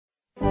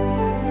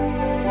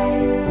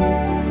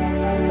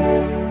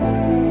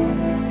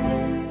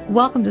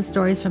Welcome to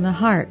Stories from the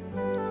Heart.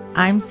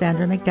 I'm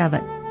Sandra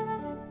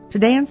McDevitt.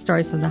 Today in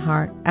Stories from the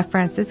Heart, a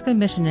Franciscan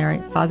missionary,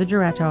 Father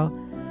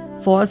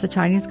Duretto, foils the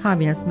Chinese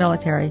Communist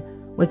military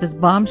with his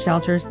bomb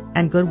shelters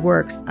and good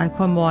works on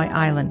Kamoi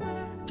Island,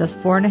 just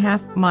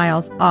 4.5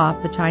 miles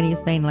off the Chinese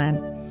mainland.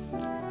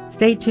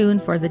 Stay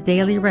tuned for the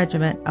daily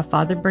regiment of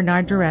Father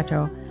Bernard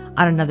Duretto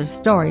on another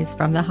Stories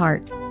from the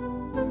Heart.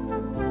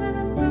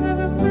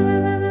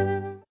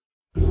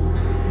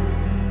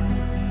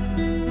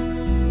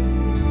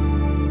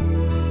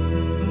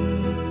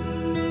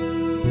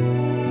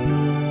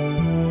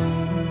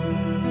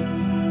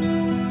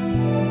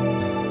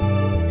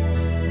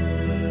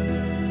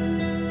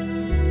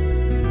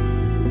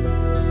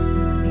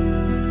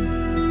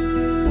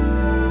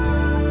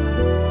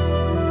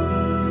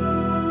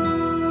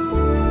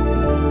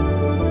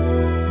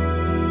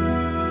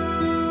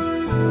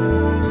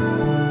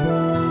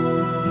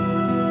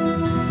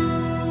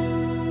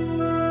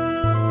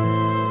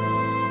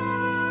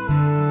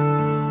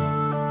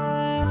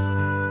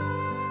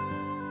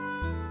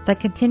 The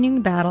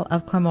continuing battle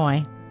of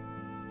Kamoi.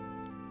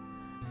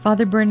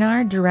 Father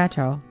Bernard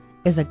Duretto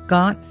is a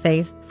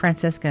gaunt-faced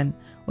Franciscan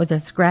with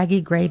a scraggy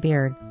gray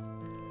beard.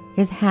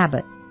 His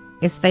habit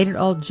is faded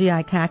old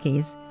GI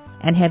khakis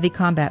and heavy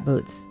combat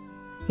boots.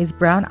 His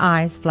brown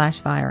eyes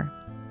flash fire.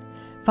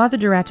 Father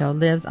Duretto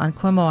lives on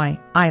Kamoi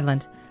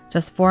Island,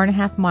 just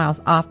 4.5 miles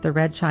off the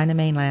Red China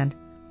mainland.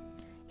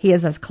 He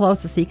is as close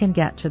as he can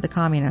get to the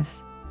communists.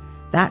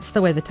 That's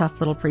the way the tough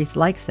little priest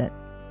likes it.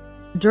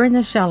 During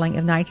the shelling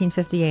of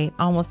 1958,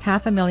 almost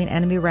 500,000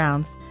 enemy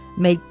rounds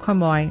made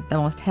Kamoi the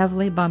most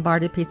heavily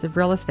bombarded piece of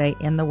real estate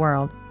in the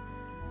world.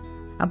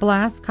 A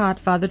blast caught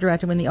Father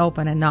Duretto in the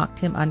open and knocked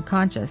him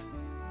unconscious.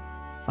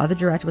 Father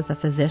Duretto was a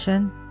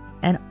physician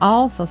and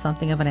also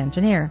something of an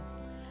engineer.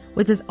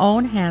 With his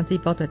own hands, he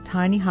built a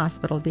tiny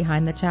hospital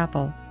behind the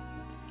chapel.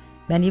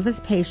 Many of his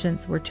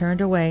patients were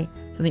turned away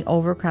from the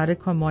overcrowded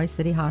Kamoi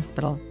City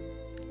Hospital.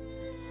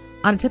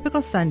 On a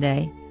typical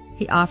Sunday,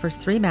 he offers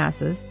 3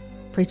 masses,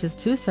 preaches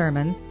 2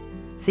 sermons,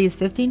 sees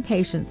 15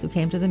 patients who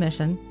came to the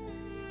mission,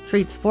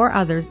 treats 4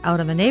 others out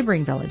of the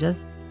neighboring villages,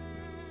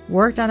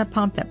 worked on a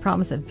pump that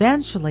promised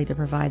eventually to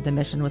provide the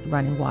mission with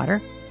running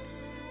water,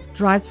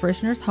 drives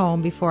parishioners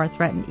home before a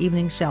threatened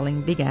evening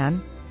shelling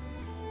began,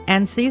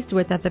 and sees to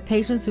it that the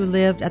patients who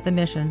lived at the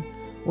mission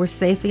were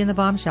safely in the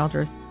bomb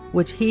shelters,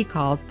 which he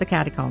calls the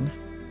catacombs.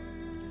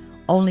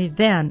 Only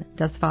then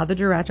does Father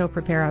Duretto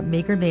prepare a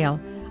meager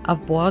meal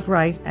of boiled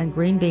rice and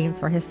green beans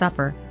for his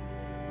supper.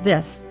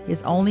 This, his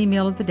only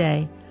meal of the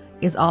day,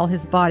 is all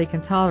his body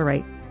can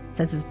tolerate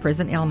since his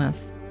prison illness.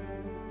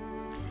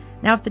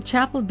 Now, if the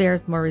chapel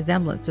bears more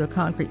resemblance to a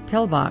concrete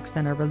pillbox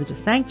than a religious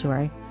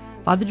sanctuary,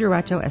 Father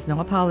Duretto has no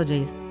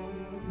apologies.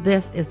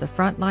 This is the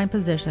front-line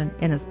position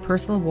in his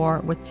personal war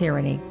with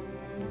tyranny.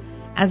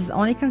 As his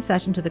only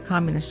concession to the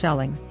communist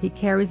shellings, he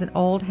carries an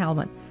old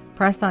helmet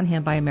pressed on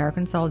him by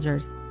American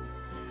soldiers.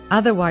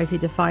 Otherwise, he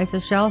defies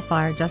the shell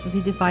fire just as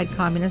he defied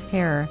communist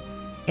terror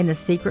in the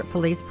secret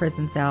police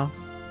prison cell.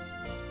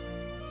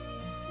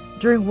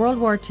 During World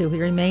War II, he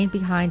remained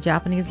behind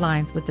Japanese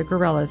lines with the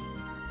guerrillas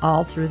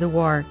all through the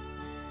war.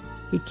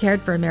 He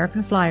cared for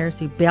American flyers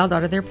who bailed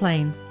out of their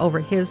planes over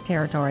his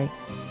territory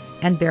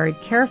and buried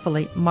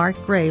carefully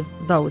marked graves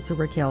of those who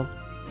were killed.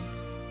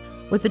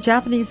 With the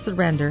Japanese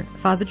surrender,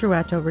 Father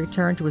Duretto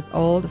returned to his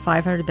old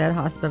 500-bed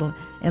hospital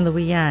in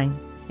Luoyang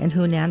in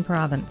Hunan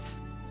province.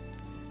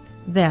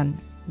 Then,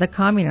 the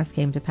communists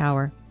came to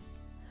power.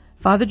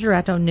 Father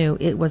Duretto knew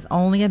it was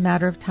only a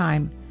matter of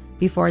time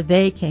before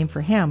they came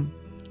for him.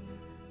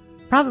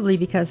 Probably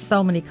because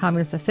so many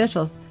communist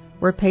officials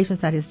were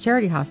patients at his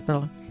charity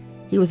hospital,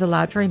 he was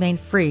allowed to remain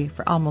free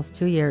for almost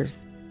 2 years.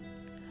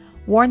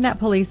 Warned that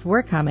police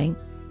were coming,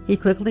 he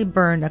quickly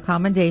burned a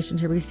commendation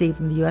he received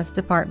from the U.S.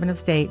 Department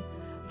of State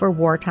for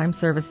wartime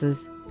services.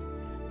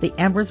 The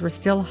embers were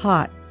still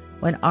hot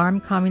when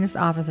armed communist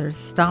officers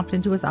stomped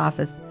into his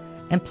office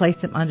and placed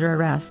him under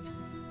arrest.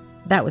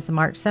 That was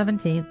March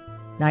 17,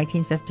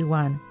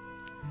 1951.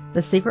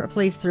 The secret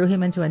police threw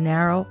him into a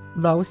narrow,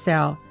 low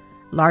cell,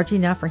 large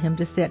enough for him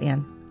to sit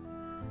in.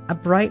 A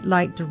bright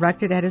light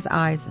directed at his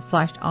eyes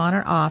flashed on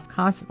or off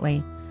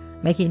constantly,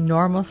 making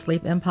normal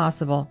sleep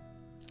impossible.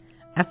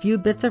 A few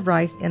bits of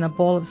rice in a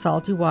bowl of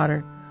salty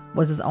water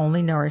was his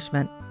only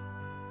nourishment.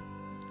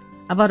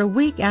 About a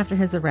week after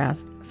his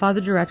arrest,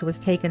 Father Duretto was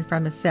taken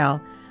from his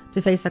cell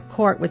to face a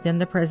court within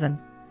the prison.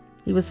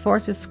 He was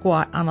forced to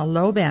squat on a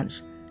low bench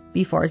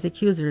before his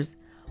accusers,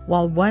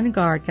 while one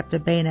guard kept a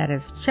bayonet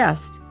at his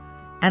chest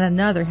and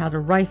another held a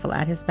rifle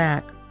at his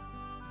back.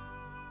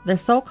 The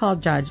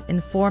so-called judge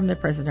informed the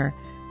prisoner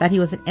that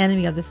he was an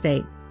enemy of the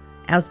state,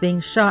 and was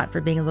being shot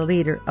for being the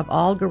leader of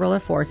all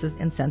guerrilla forces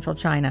in central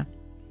China.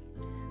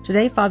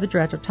 Today, Father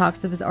Duretto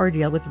talks of his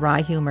ordeal with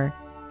wry humor.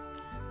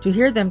 To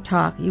hear them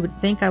talk, you would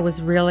think I was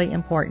really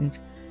important.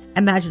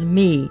 Imagine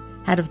me,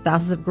 head of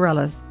thousands of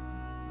guerrillas.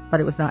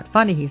 But it was not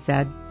funny, he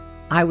said.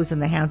 I was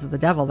in the hands of the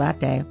devil that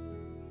day.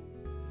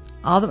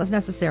 All that was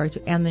necessary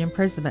to end the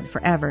imprisonment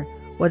forever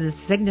was his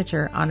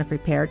signature on a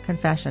prepared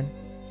confession.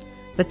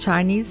 The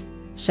Chinese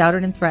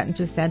shouted and threatened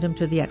to send him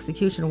to the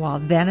execution wall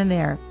then and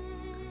there,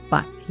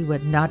 but he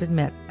would not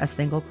admit a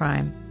single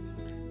crime.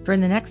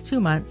 During the next 2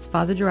 months,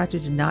 Father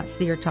Duretto did not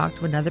see or talk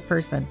to another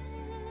person.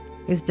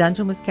 His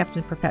dungeon was kept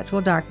in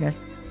perpetual darkness,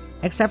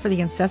 except for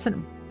the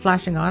incessant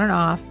flashing on and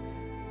off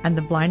and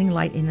the blinding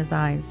light in his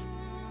eyes.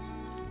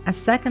 A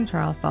second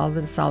trial followed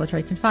of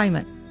solitary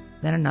confinement,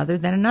 then another,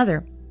 then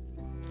another.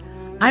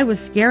 I was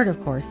scared,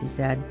 of course, he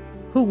said.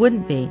 Who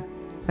wouldn't be?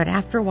 But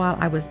after a while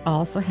I was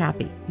also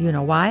happy. You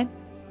know why?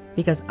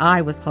 Because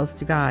I was close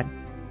to God.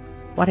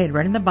 What I had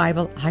read in the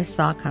Bible I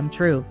saw come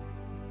true.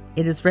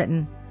 It is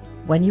written,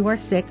 "When you are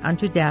sick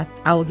unto death,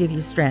 I will give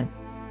you strength."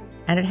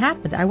 And it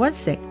happened. I was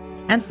sick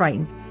and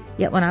frightened,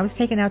 yet when I was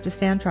taken out to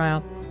stand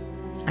trial,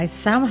 I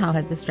somehow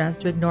had the strength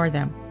to ignore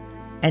them,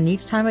 and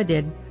each time I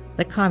did,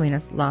 the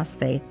communists lost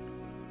faith.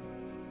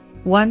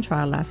 One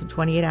trial lasted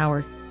 28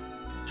 hours.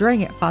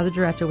 During it, Father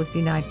Duretto was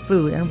denied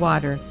food and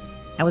water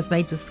and was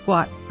made to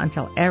squat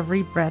until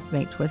every breath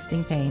made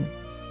twisting pain.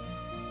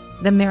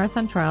 The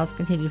marathon trials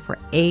continued for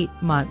 8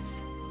 months.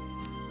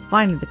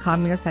 Finally, the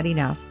communists had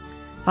enough.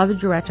 Father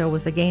Duretto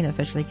was again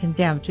officially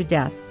condemned to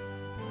death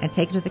and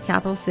taken to the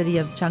capital city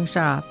of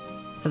Changsha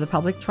for the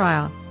public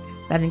trial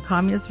that in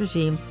communist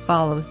regimes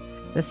follows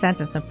the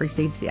sentence and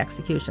precedes the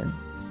execution.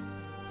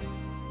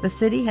 The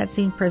city had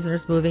seen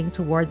prisoners moving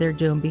toward their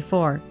doom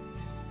before,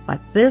 but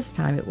this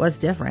time it was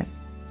different.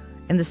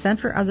 In the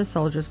center of the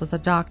soldiers was a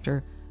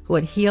doctor who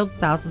had healed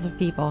thousands of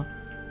people,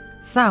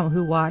 some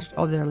who watched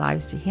over their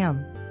lives to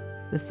him.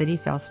 The city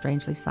fell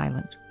strangely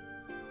silent.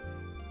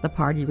 The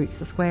party reached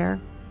the square,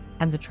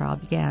 and the trial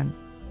began.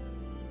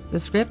 The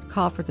script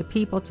called for the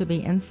people to be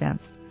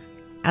incensed,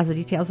 as the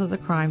details of the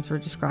crimes were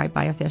described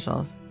by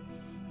officials.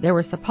 There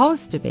were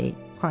supposed to be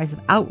cries of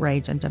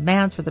outrage and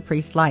demands for the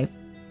priest's life,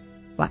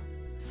 but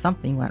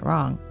something went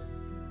wrong.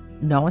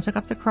 No one took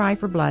up the cry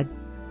for blood.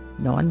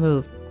 No one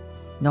moved.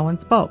 No one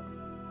spoke.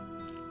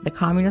 The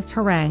communists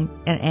harangued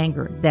in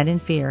anger, then in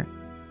fear.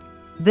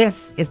 This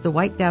is the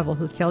white devil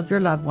who killed your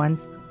loved ones,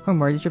 who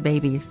murdered your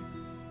babies.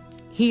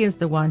 He is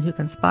the one who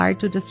conspired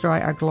to destroy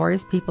our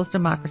glorious people's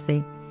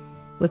democracy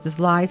with his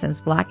lies and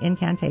his black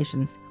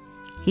incantations.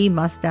 He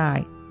must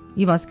die.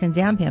 You must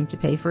condemn him to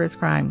pay for his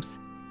crimes.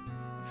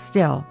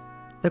 Still,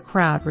 the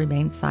crowd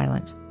remained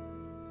silent.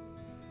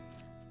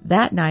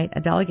 That night,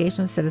 a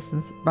delegation of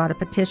citizens brought a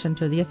petition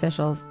to the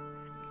officials.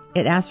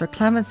 It asked for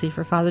clemency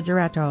for Father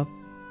Duretto.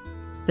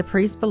 The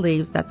priest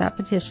believes that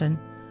petition,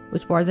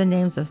 which bore the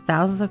names of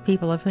thousands of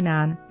people of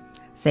Hunan,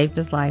 saved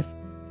his life.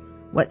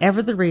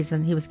 Whatever the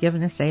reason, he was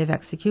given a stay of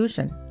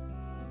execution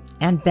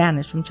and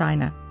banished from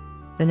China.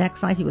 The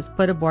next night he was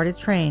put aboard a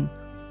train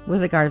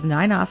with a guard of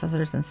 9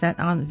 officers and sent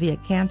on via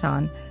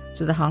Canton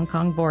to the Hong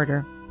Kong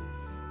border.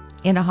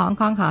 In a Hong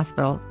Kong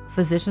hospital,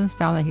 physicians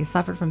found that he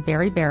suffered from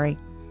beriberi,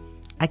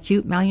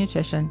 acute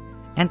malnutrition,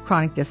 and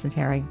chronic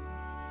dysentery.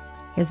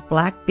 His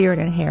black beard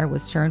and hair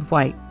was turned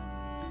white.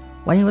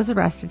 When he was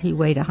arrested, he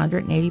weighed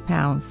 180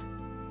 pounds.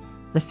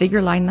 The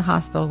figure lying in the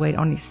hospital weighed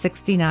only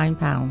 69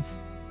 pounds.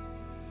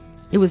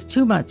 It was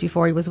 2 months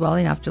before he was well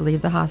enough to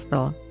leave the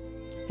hospital.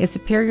 His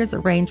superiors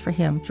arranged for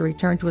him to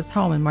return to his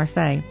home in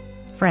Marseille,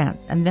 France,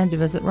 and then to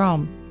visit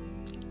Rome.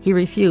 He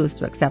refused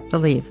to accept the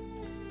leave.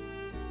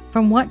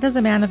 "From what does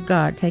a man of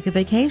God take a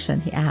vacation?"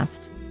 he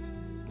asked.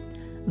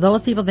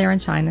 "Those people there in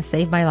China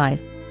saved my life.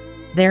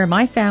 They are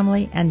my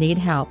family and need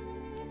help.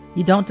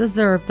 You don't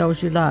deserve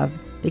those you love.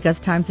 Because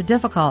times are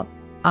difficult,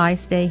 I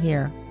stay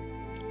here."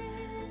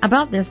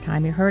 About this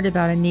time, he heard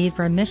about a need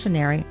for a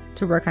missionary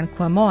to work on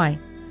Kamoi,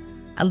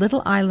 a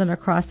little island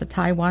across the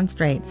Taiwan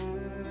Straits.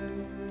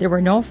 There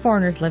were no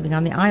foreigners living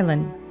on the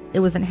island. It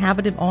was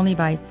inhabited only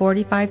by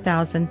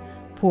 45,000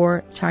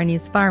 poor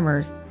Chinese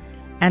farmers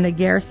and a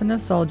garrison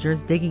of soldiers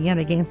digging in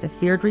against a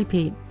feared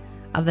repeat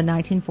of the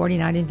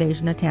 1949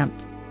 invasion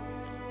attempt.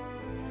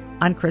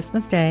 On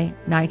Christmas Day,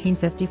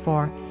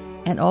 1954,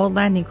 an old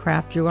landing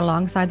craft drew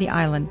alongside the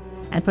island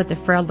and put the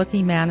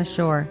frail-looking man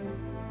ashore.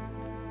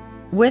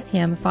 With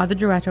him, Father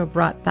Duretto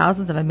brought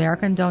thousands of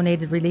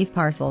American-donated relief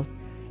parcels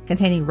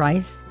containing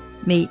rice,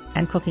 meat,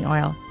 and cooking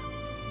oil.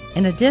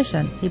 In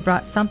addition, he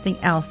brought something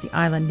else the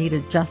island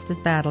needed just as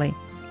badly,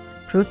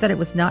 proof that it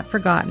was not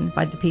forgotten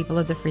by the people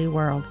of the free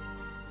world.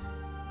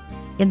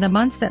 In the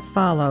months that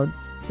followed,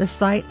 the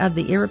sight of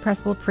the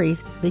irrepressible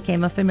priest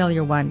became a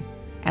familiar one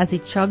as he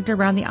chugged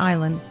around the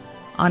island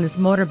on his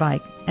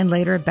motorbike and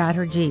later a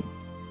battered jeep.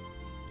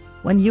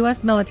 When U.S.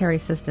 military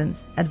assistance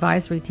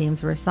advisory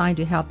teams were assigned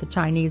to help the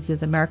Chinese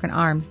use American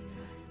arms,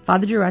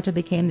 Father Duretto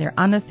became their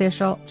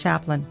unofficial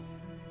chaplain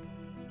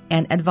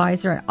and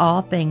advisor on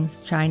all things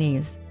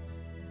Chinese.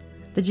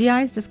 The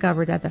GIs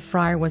discovered that the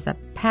friar was a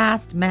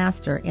past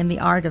master in the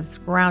art of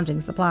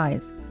scrounging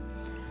supplies.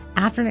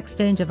 After an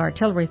exchange of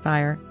artillery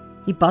fire,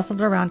 he bustled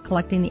around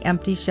collecting the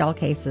empty shell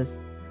cases.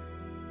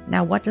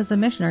 Now, what does the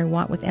missionary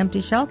want with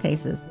empty shell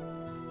cases?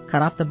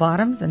 Cut off the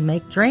bottoms and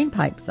make drain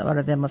pipes out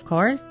of them, of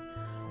course.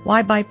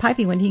 Why buy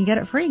piping when he can get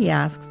it free, he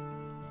asks.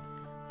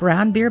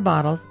 Brown beer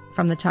bottles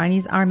from the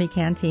Chinese army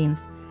canteens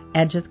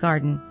edge his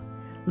garden.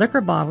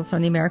 Liquor bottles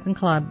from the American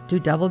club do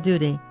double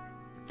duty.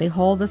 they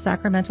hold the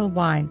sacramental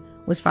wine,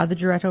 which Father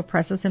Duretto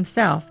presses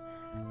himself,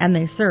 and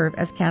they serve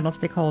as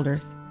candlestick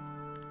holders.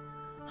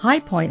 High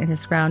point in his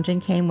scrounging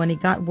came when he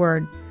got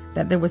word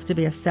that there was to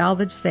be a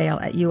salvage sale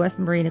at U.S.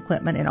 Marine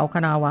Equipment in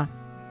Okinawa.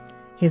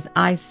 His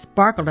eyes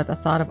sparkled at the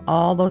thought of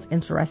all those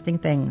interesting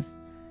things.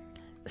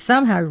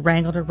 Somehow he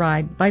wrangled a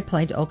ride by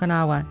plane to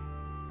Okinawa.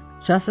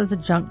 Just as the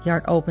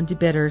junkyard opened to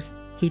bidders,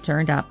 he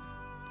turned up.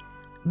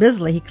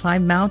 Busily he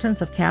climbed mountains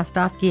of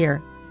cast-off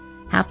gear,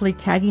 happily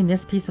tagging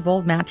this piece of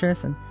old mattress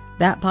and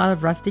that pile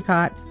of rusty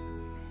cots.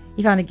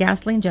 He found a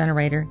gasoline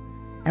generator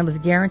and was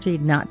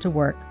guaranteed not to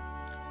work.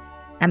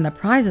 And the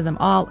prize of them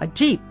all, a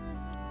Jeep.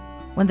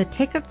 When the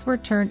tickets were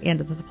turned in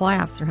to the supply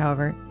officer,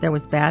 however, there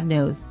was bad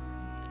news.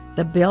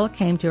 The bill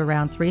came to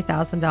around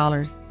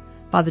 $3,000.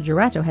 Father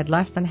Duretto had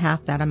less than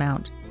half that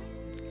amount.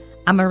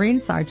 A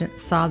Marine sergeant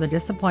saw the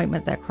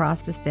disappointment that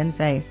crossed his thin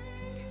face.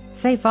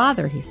 "Say,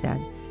 Father," he said,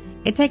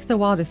 "it takes a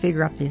while to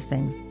figure up these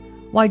things.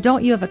 Why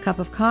don't you have a cup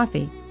of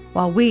coffee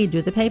while we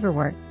do the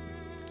paperwork?"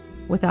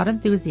 Without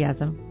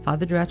enthusiasm,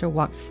 Father Duretto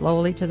walked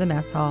slowly to the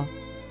mess hall.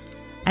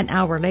 An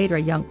hour later,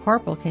 a young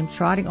corporal came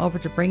trotting over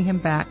to bring him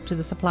back to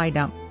the supply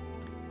dump.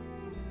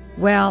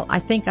 "Well, I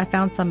think I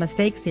found some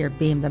mistakes here,"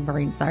 beamed the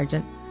Marine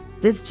sergeant.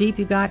 "This Jeep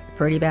you got is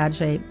pretty bad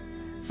shape.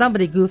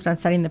 Somebody goofed on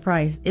setting the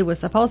price. It was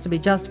supposed to be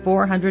just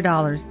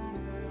 $400.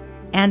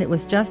 And it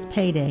was just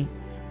payday,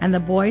 and the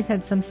boys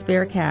had some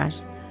spare cash,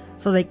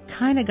 so they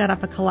kind of got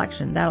up a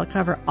collection that'll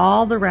cover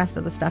all the rest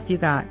of the stuff you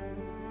got.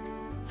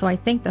 So I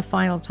think the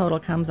final total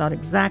comes out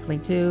exactly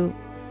to,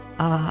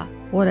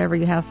 whatever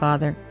you have,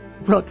 Father.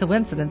 Real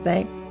coincidence,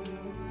 eh?"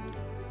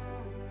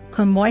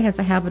 Kamoi has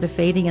a habit of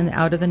fading in and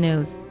out of the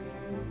news.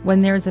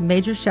 When there is a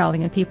major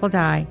shelling and people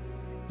die,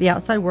 the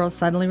outside world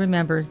suddenly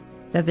remembers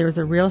that there is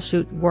a real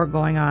shoot war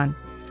going on.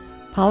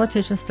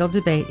 Politicians still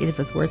debate if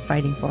it's worth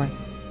fighting for.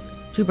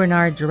 To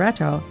Bernard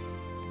Duretto,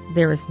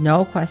 there is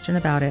no question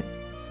about it.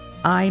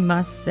 "I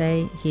must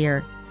say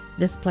here,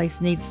 this place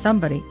needs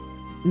somebody,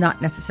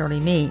 not necessarily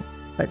me,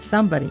 but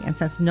somebody, and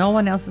since no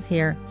one else is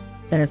here,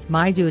 then it's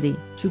my duty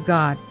to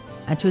God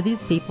and to these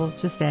people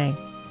to stay."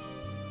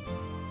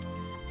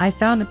 I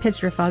found a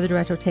picture of Father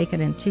Duretto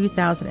taken in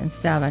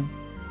 2007.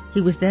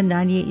 He was then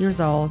 98 years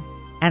old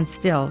and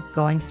still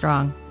going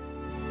strong.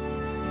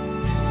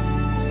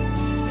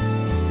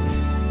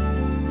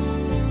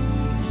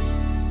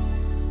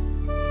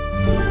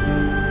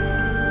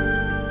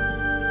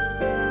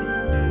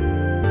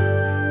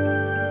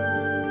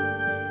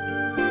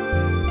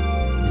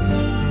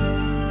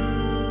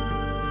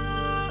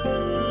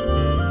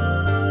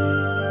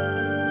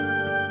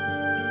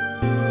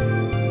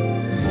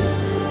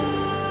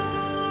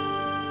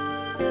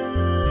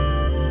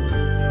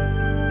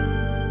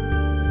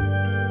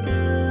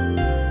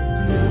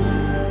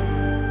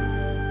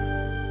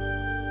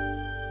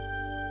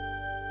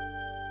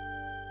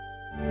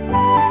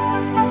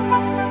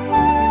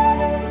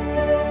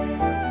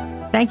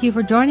 Thank you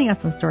for joining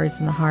us on Stories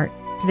from the Heart.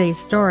 Today's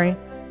story,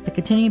 The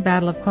Continuing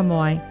Battle of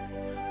Kamoi,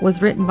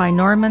 was written by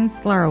Norman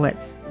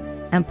Sklarowitz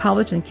and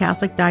published in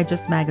Catholic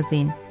Digest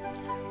magazine.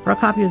 For a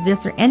copy of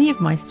this or any of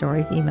my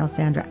stories, email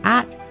Sandra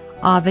at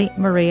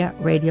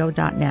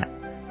AveMariaRadio.net.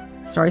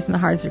 Stories from the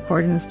Heart is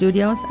recorded in the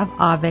studios of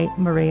Ave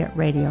Maria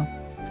Radio.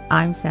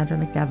 I'm Sandra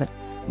McDevitt.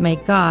 May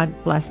God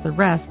bless the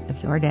rest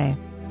of your day.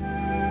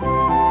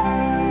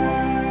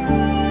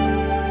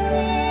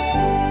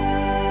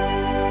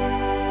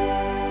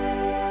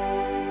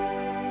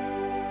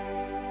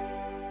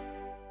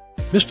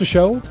 Missed a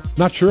show?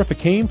 Not sure if it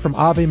came from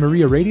Ave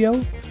Maria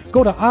Radio?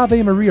 Go to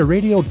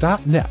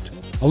AveMariaRadio.net.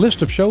 A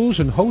list of shows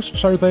and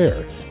hosts are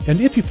there.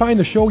 And if you find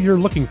the show you're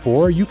looking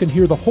for, you can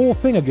hear the whole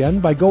thing again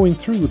by going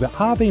through the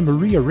Ave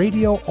Maria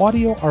Radio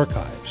audio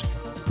archives.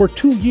 For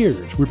 2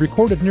 years, we've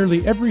recorded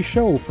nearly every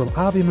show from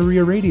Ave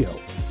Maria Radio.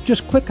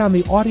 Just click on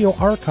the audio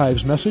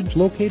archives message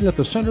located at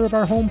the center of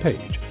our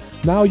homepage.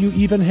 Now you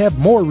even have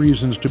more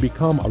reasons to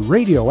become a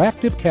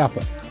radioactive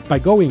Catholic by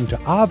going to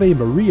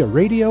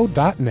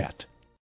AveMariaRadio.net.